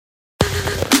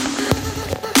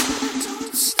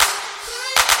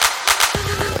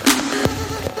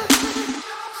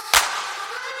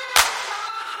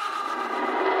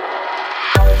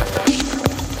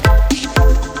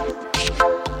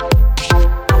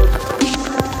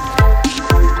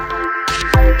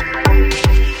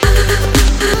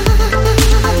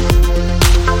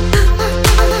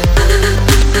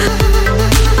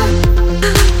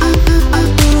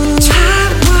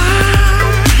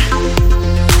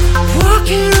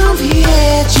on the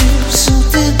edge of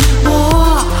something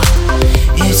more.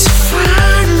 It's a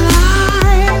fine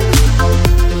line,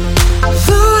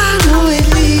 though I know it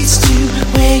leads to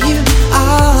where you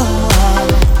are.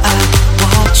 I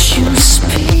watch you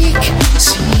speak,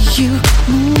 see you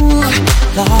move,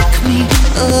 lock me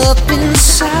up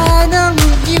inside of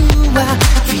you. I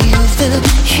feel the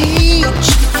heat,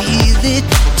 you feel it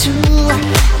too.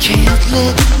 Can't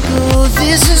let go,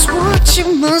 this is what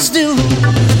you must do.